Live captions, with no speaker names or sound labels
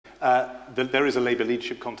There is a Labour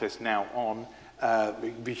leadership contest now on.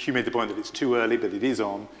 Hugh made the point that it's too early, but it is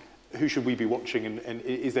on. Who should we be watching, and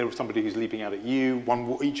is there somebody who's leaping out at you,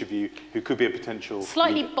 each of you, who could be a potential...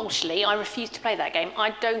 Slightly bolshily, I refuse to play that game.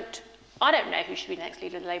 I don't know who should be the next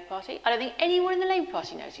leader of the Labour Party. I don't think anyone in the Labour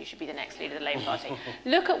Party knows who should be the next leader of the Labour Party.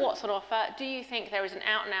 Look at what's on offer. Do you think there is an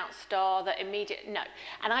out-and-out star that immediate... No.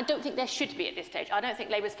 And I don't think there should be at this stage. I don't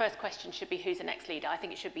think Labour's first question should be who's the next leader. I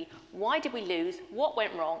think it should be why did we lose, what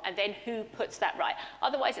went wrong, and then who puts that right.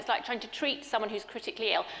 Otherwise, it's like trying to treat someone who's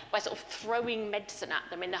critically ill by sort of throwing medicine at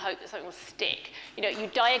them in the hope that something will stick. You know, you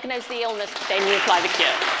diagnose the illness, then you apply the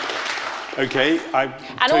cure. Okay.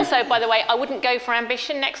 And also, by the way, I wouldn't go for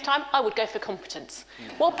ambition next time. I would go for competence.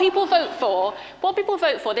 What people vote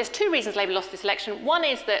for, there's two reasons Labour lost this election. One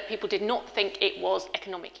is that people did not think it was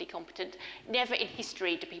economically competent. Never in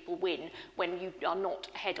history do people win when you are not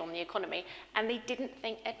ahead on the economy. And they didn't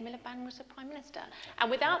think Ed Miliband was a Prime Minister. And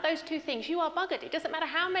without those two things, you are buggered. It doesn't matter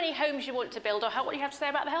how many homes you want to build or what you have to say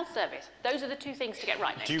about the health service. Those are the two things to get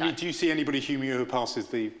right next time. Do you see anybody, Hugh Muir, who passes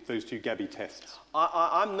those two Gaby tests?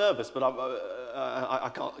 I'm nervous, but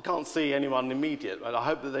I can't see anyone immediate. And I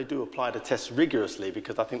hope that they do apply the test rigorously,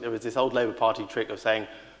 because I think there is this old Labour Party trick of saying,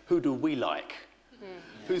 who do we like?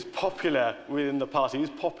 Who's popular within the party, who's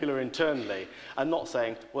popular internally, and not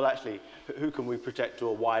saying, well, actually, who can we project to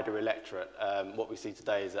a wider electorate? What we see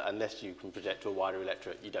today is that unless you can project to a wider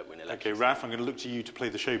electorate, you don't win elections. Okay, Raf, I'm going to look to you to play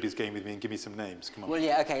the showbiz game with me and give me some names. Come on. Well,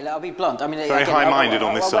 yeah, okay, I'll be blunt. I mean, very high-minded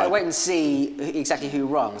on this side. I'll wait and see exactly who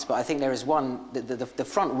runs, but I think there is one, the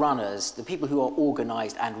front runners, the people who are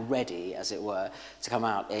organised and ready, as it were, to come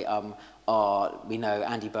out are, we know,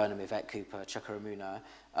 Andy Burnham, Yvette Cooper, Chuka Umunna.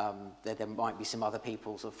 There might be some other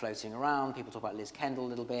people sort of floating around. People talk about Liz Kendall a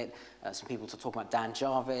little bit. Some people talk about Dan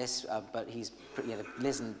Jarvis, but he's pretty,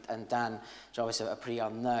 Liz and Dan Jarvis are pretty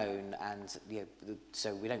unknown, and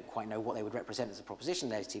so we don't quite know what they would represent as a proposition.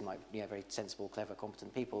 They seem like very sensible, clever,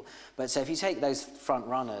 competent people. But so if you take those front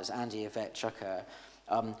runners, Andy, Yvette, Chuka,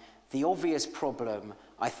 the obvious problem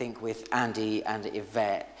I think with Andy and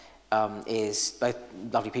Yvette is, both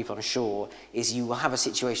lovely people I'm sure, is you will have a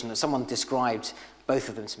situation that someone described both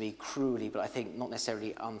of them to me cruelly, but I think not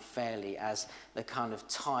necessarily unfairly, as the kind of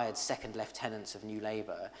tired second lieutenants of New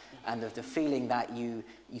Labour, and the feeling that you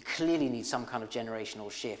clearly need some kind of generational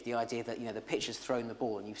shift. The idea that the pitcher's thrown the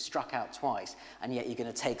ball and you've struck out twice, and yet you're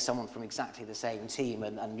going to take someone from exactly the same team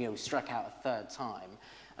and struck out a third time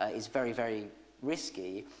is very, very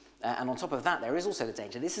risky. And on top of that, there is also the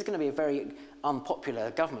danger. This is going to be a very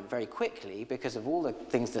unpopular government very quickly because of all the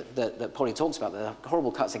things that Polly talks about, the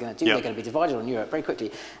horrible cuts they're going to do. Yep. They're going to be divided on Europe very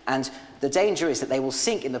quickly. And the danger is that they will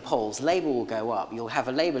sink in the polls. Labour will go up. You'll have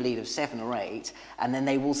a Labour lead of 7 or 8, and then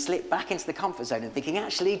they will slip back into the comfort zone and thinking,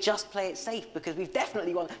 actually, just play it safe because we've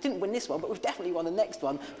definitely won. Didn't win this one, but we've definitely won the next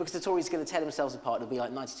one because the Tories are going to tear themselves apart. It'll be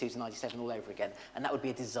like 92 to 97 all over again. And that would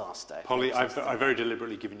be a disaster. Polly, I've very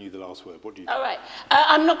deliberately given you the last word. What do you think? All right.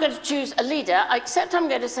 I'm not going to choose a leader, except I'm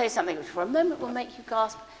going to say something which for a moment will make you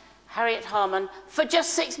gasp. Harriet Harman, for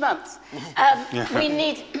just 6 months. We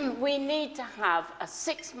need to have a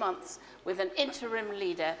 6 months with an interim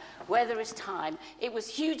leader where there is time. It was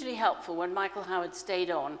hugely helpful when Michael Howard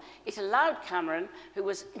stayed on. It allowed Cameron, who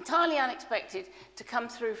was entirely unexpected, to come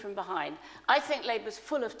through from behind. I think Labour's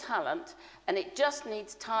full of talent, and it just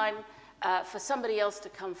needs time for somebody else to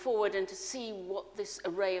come forward and to see what this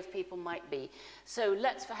array of people might be. So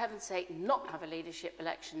let's, for heaven's sake, not have a leadership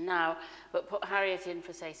election now, but put Harriet in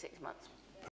for, say, 6 months.